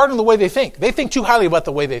people aren't hard on the way they think. They think too highly about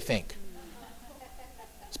the way they think.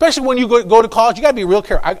 Especially when you go to college, you got to be real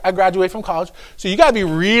careful. I graduated from college, so you got to be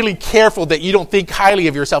really careful that you don't think highly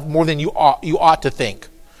of yourself more than you ought to think.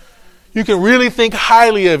 You can really think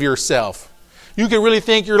highly of yourself. You can really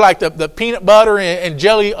think you're like the peanut butter and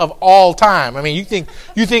jelly of all time. I mean, you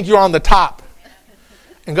think you're on the top.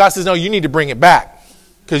 And God says, no, you need to bring it back.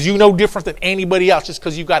 Because you know different than anybody else just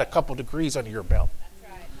because you've got a couple degrees under your belt.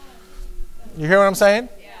 That's right. You hear what I'm saying?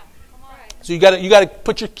 Yeah. So you got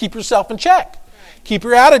to keep yourself in check. Keep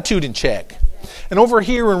your attitude in check. And over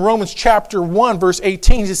here in Romans chapter 1, verse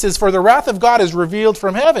 18, it says, for the wrath of God is revealed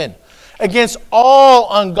from heaven against all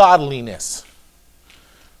ungodliness.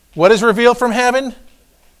 What is revealed from heaven?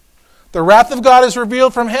 The wrath of God is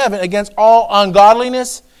revealed from heaven against all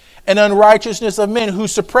ungodliness and unrighteousness of men who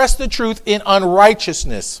suppress the truth in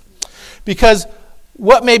unrighteousness. Because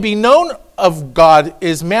what may be known of God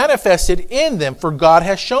is manifested in them, for God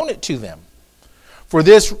has shown it to them.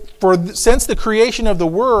 Since the creation of the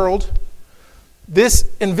world, his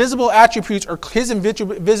invisible attributes are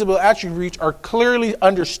clearly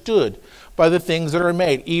understood by the things that are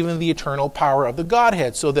made, even the eternal power of the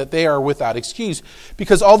Godhead, so that they are without excuse.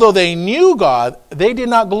 Because although they knew God, they did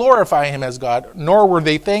not glorify him as God, nor were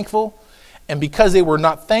they thankful. And because they were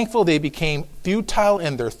not thankful, they became futile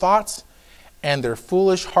in their thoughts, and their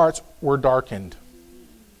foolish hearts were darkened.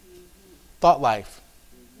 Thought life.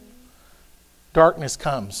 Darkness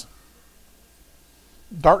comes.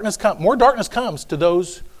 More darkness comes to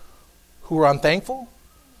those who are unthankful,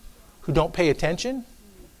 who don't pay attention,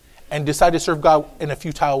 and decide to serve God in a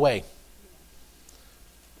futile way.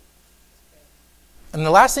 And the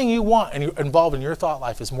last thing you want and you're involved in your thought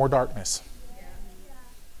life is more darkness.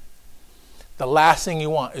 The last thing you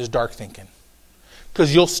want is dark thinking.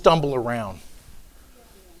 Because you'll stumble around.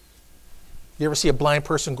 You ever see a blind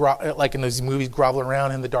person, like in those movies, grovel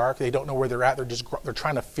around in the dark? They don't know where they're at. They're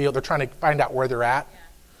trying to find out where they're at.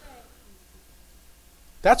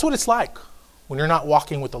 That's what it's like when you're not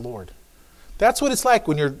walking with the Lord. That's what it's like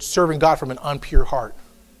when you're serving God from an unpure heart.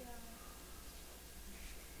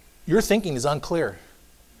 Your thinking is unclear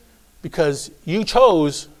because you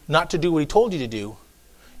chose not to do what he told you to do.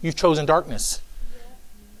 You've chosen darkness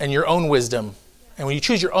and your own wisdom. And when you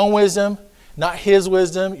choose your own wisdom, not his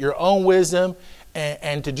wisdom, your own wisdom,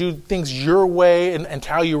 and to do things your way and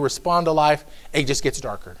how you respond to life, it just gets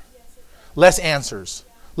darker. Less answers,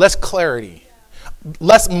 less clarity,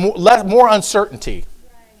 more uncertainty.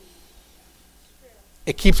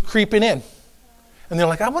 It keeps creeping in. And they're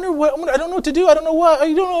like, I don't know what to do. I don't know what.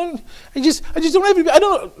 I don't know. I just don't have. I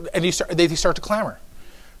don't know. And they start to clamor.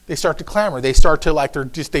 They start to clamor. They start to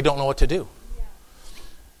they don't know what to do.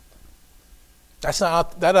 That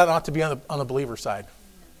ought to be on the believer side.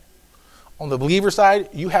 On the believer side,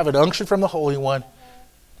 you have an unction from the Holy One,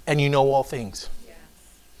 and you know all things.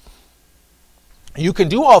 You can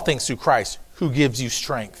do all things through Christ, who gives you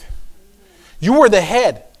strength. You are the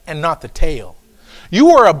head and not the tail.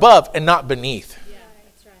 You are above and not beneath.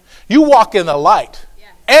 You walk in the light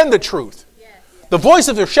and the truth. The voice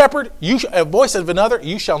of the shepherd, a voice of another,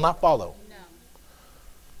 you shall not follow.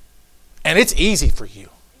 And it's easy for you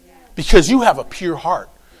because you have a pure heart.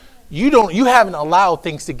 You haven't allowed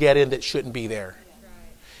things to get in that shouldn't be there.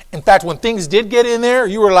 In fact, when things did get in there,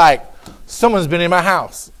 you were like, someone's been in my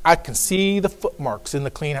house. I can see the footmarks in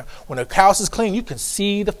the clean house. When a house is clean, you can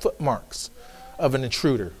see the footmarks of an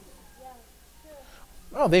intruder.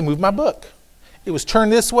 Oh, they moved my book. It was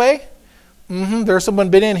turned this way. There's someone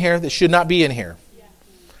been in here that should not be in here.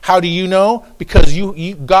 How do you know? Because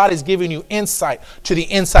God has given you insight to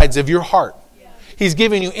the insides of your heart. He's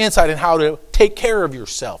giving you insight in how to take care of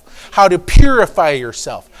yourself, how to purify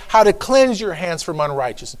yourself, how to cleanse your hands from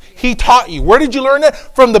unrighteousness. He taught you. Where did you learn that?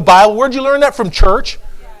 From the Bible. Where did you learn that? From church.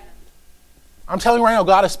 I'm telling you right now,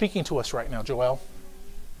 God is speaking to us right now, Joel.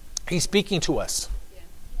 He's speaking to us.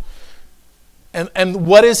 And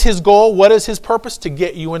what is his goal? What is his purpose? To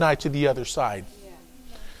get you and I to the other side.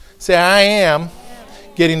 Say, I am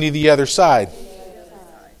getting to the other side.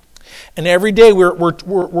 And every day we're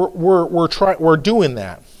doing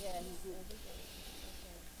that.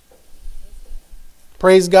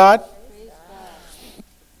 Praise God.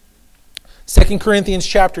 2 Corinthians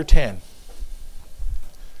chapter 10.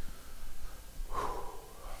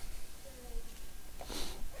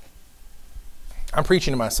 I'm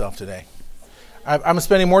preaching to myself today. I'm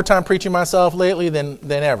spending more time preaching to myself lately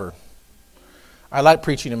than ever. I like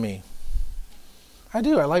preaching to me. I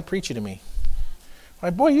do. I like preaching to me.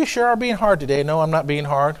 Like, boy, you sure are being hard today. No, I'm not being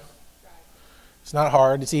hard. It's not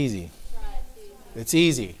hard. It's easy. It's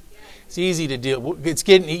easy. It's easy to deal. It's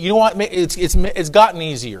getting. You know what? It's gotten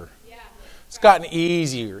easier. It's gotten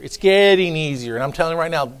easier. It's getting easier. And I'm telling you right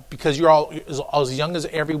now, because you're all as young as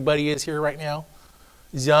everybody is here right now,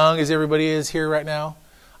 as young as everybody is here right now,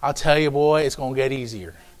 I'll tell you, boy, it's going to get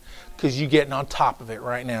easier because you're getting on top of it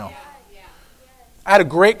right now. I had a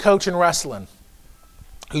great coach in wrestling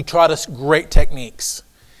who taught us great techniques.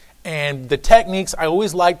 And the techniques, I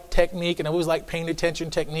always liked technique and I always liked paying attention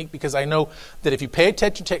to technique because I know that if you pay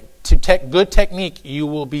attention to good technique, you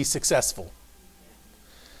will be successful.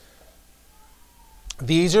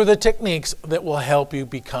 These are the techniques that will help you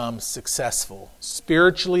become successful.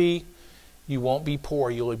 Spiritually, you won't be poor,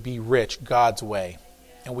 you'll be rich God's way.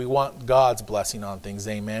 And we want God's blessing on things.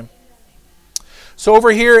 Amen. So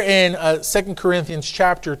over here in 2 Corinthians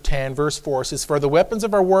chapter 10, verse 4, it says, For the weapons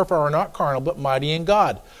of our warfare are not carnal, but mighty in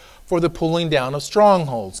God, for the pulling down of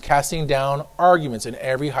strongholds, casting down arguments and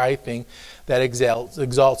every high thing that exalts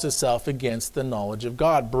itself against the knowledge of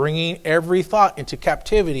God, bringing every thought into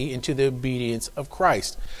captivity into the obedience of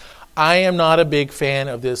Christ. I am not a big fan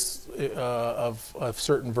of this, of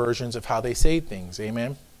certain versions of how they say things.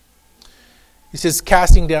 Amen. He says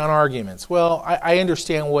casting down arguments. Well, I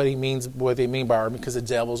understand what they mean by argument because the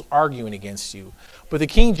devil's arguing against you. But the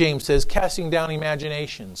King James says casting down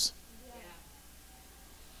imaginations.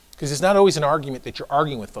 Because it's not always an argument that you're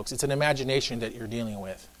arguing with, folks. It's an imagination that you're dealing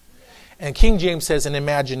with. And King James says an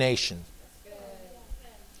imagination.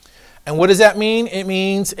 And what does that mean? It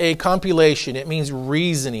means a compilation. It means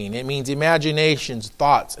reasoning. It means imaginations,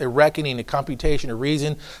 thoughts, a reckoning, a computation, a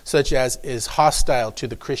reason such as is hostile to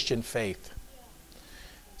the Christian faith.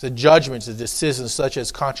 The judgments, the decisions such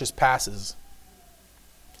as conscious passes.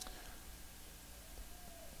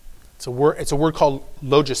 It's a word called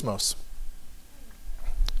logismos.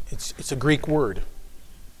 It's a Greek word.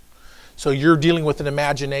 So you're dealing with an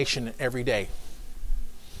imagination every day.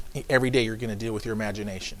 Every day you're going to deal with your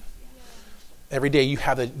imagination. Every day you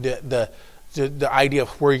have the idea of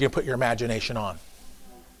where you're going to put your imagination on.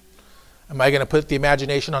 Am I going to put the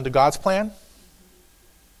imagination onto God's plan?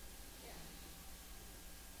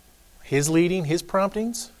 His leading, His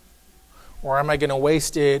promptings? Or am I going to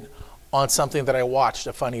waste it on something that I watched,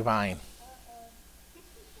 a funny Vine?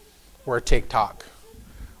 Or a TikTok?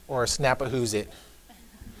 Or a Snap-a-Who's-It?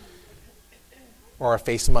 Or a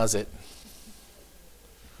Face-Muzz-It?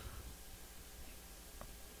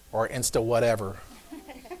 Or Insta whatever?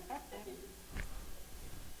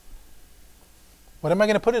 What am I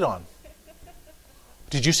going to put it on?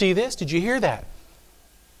 Did you see this? Did you hear that?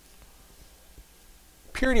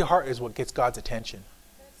 Purity of heart is what gets God's attention.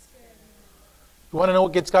 You want to know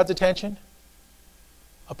what gets God's attention?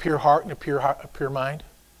 A pure heart and a pure mind.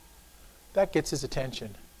 That gets His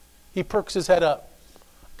attention. He perks his head up.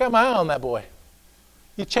 Got my eye on that boy.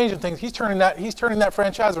 He's changing things. He's turning that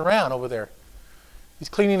franchise around over there. He's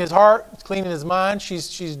cleaning his heart. He's cleaning his mind.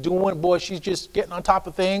 She's doing, boy, she's just getting on top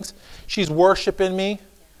of things. She's worshiping me.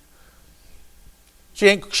 She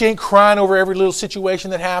ain't crying over every little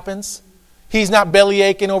situation that happens. He's not belly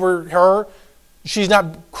aching over her. She's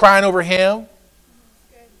not crying over him.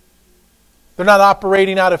 They're not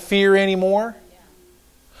operating out of fear anymore.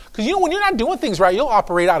 Because you know, when you're not doing things right, you'll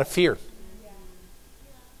operate out of fear.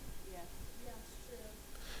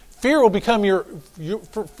 Fear will become your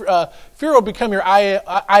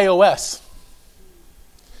iOS.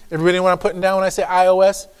 Everybody know what I'm putting down when I say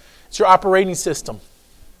iOS? It's your operating system.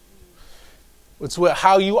 It's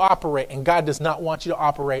how you operate, and God does not want you to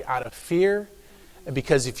operate out of fear. And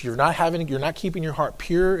because if you're not keeping your heart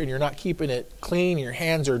pure, and you're not keeping it clean, and your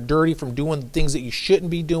hands are dirty from doing things that you shouldn't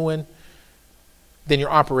be doing, then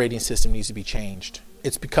your operating system needs to be changed.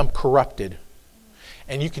 It's become corrupted,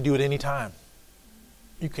 and you can do it anytime.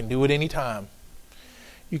 You can do it anytime.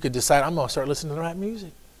 You could decide, I'm going to start listening to the right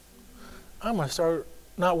music. I'm going to start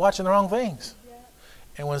not watching the wrong things.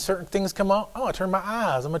 And when certain things come out, I'm going to turn my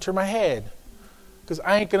eyes. I'm going to turn my head. Because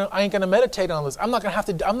I ain't gonna meditate on this. I'm not want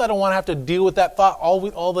to have to deal with that thought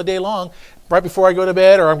all the day long, right before I go to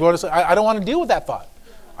bed or I'm going to sleep. I don't want to deal with that thought.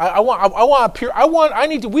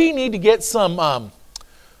 We need to get some.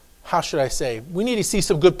 How should I say? We need to see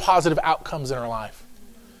some good positive outcomes in our life.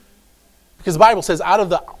 Because the Bible says, out of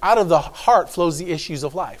the heart flows the issues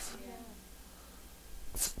of life.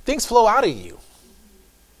 Things flow out of you.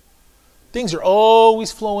 Things are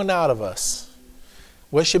always flowing out of us.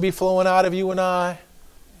 What should be flowing out of you and I?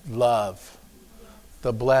 Love.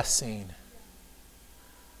 The blessing.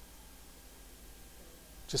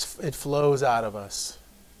 It flows out of us.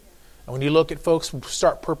 And when you look at folks,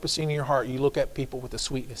 start purposing in your heart, you look at people with the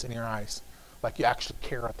sweetness in your eyes, like you actually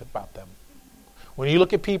care about them. When you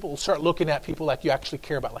look at people, start looking at people like you actually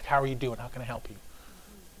care about, like, how are you doing? How can I help you?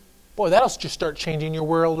 Boy, that'll just start changing your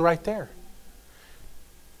world right there.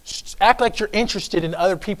 Just act like you're interested in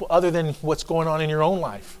other people other than what's going on in your own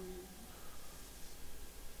life.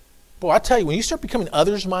 Boy, I tell you, when you start becoming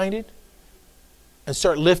others-minded and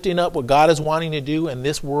start lifting up what God is wanting to do in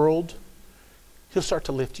this world, He'll start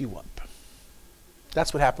to lift you up.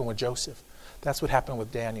 That's what happened with Joseph. That's what happened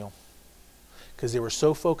with Daniel. Because they were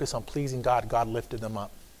so focused on pleasing God, God lifted them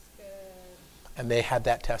up. And they had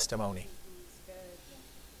that testimony.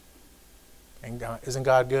 And God, isn't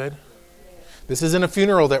God good? This isn't a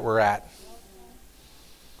funeral that we're at.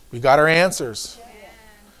 We got our answers.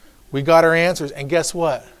 We got our answers. And guess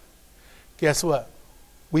what? Guess what?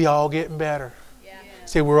 We all getting better.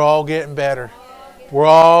 Say, we're all getting better. We're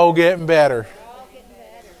all getting better.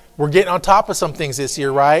 We're getting on top of some things this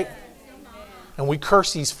year, right? And we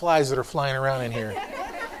curse these flies that are flying around in here.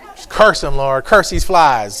 Just curse them, Lord. Curse these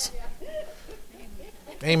flies.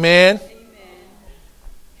 Amen.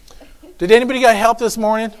 Did anybody get help this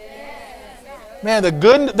morning? Man, the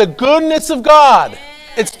goodness of God.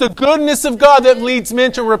 It's the goodness of God that leads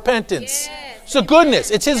men to repentance. It's the goodness.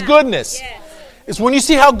 It's His goodness. It's when you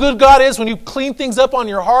see how good God is, when you clean things up on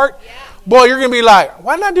your heart, boy, you're going to be like,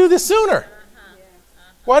 why didn't I do this sooner?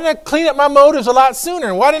 Why didn't I clean up my motives a lot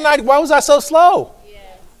sooner? Why was I so slow?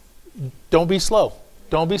 Don't be slow.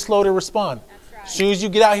 Don't be slow to respond. As soon as you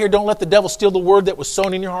get out here, don't let the devil steal the word that was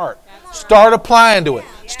sown in your heart. Start applying to it.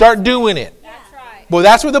 Start doing it. Well,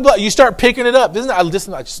 that's where you start picking it up.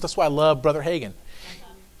 That's why I love Brother Hagin.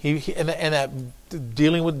 He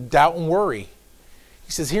dealing with doubt and worry.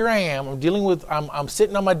 He says, here I am. I'm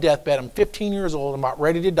sitting on my deathbed. I'm 15 years old. I'm about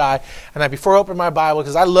ready to die. And before I open my Bible,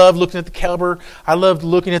 because I love looking at the caliber, I love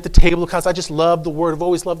looking at the table, because I just love the Word. I've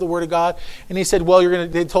always loved the Word of God. And he said, well,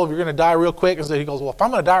 they told him you're going to die real quick. And so he goes, well, if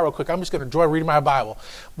I'm going to die real quick, I'm just going to enjoy reading my Bible.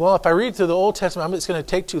 Well, if I read through the Old Testament, it's going to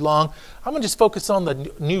take too long. I'm going to just focus on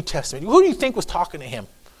the New Testament. Who do you think was talking to him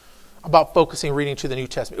about reading to the New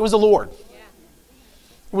Testament? It was the Lord.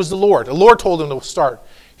 It was the Lord. The Lord told him to start.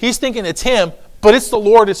 He's thinking it's him, but it's the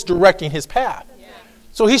Lord that's directing his path.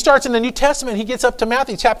 So he starts in the New Testament. He gets up to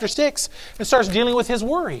Matthew chapter 6 and starts dealing with his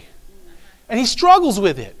worry. And he struggles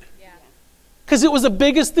with it. Because it was the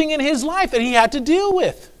biggest thing in his life that he had to deal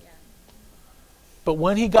with. But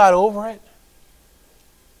when he got over it,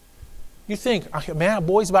 you think, man, a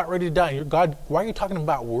boy's about ready to die. God, why are you talking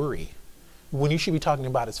about worry when you should be talking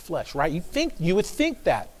about his flesh, right? You would think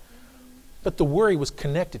that. But the worry was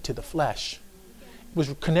connected to the flesh. It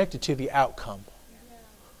was connected to the outcome.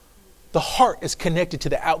 The heart is connected to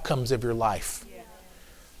the outcomes of your life.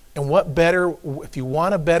 And what better, if you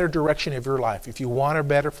want a better direction of your life, if you want a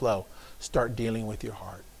better flow, start dealing with your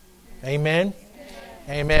heart. Amen?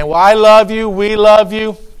 Amen. Well, I love you. We love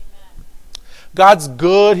you. God's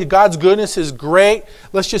good. God's goodness is great.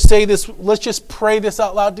 Let's just say this. Let's just pray this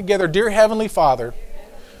out loud together. Dear Heavenly Father,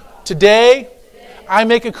 today I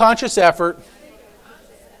make a conscious effort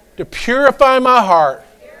to purify my heart,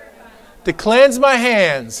 to cleanse my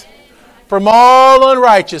hands from all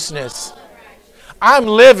unrighteousness. I'm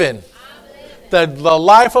living the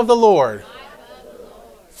life of the Lord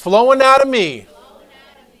flowing out of me.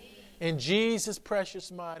 In Jesus'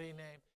 precious mighty name.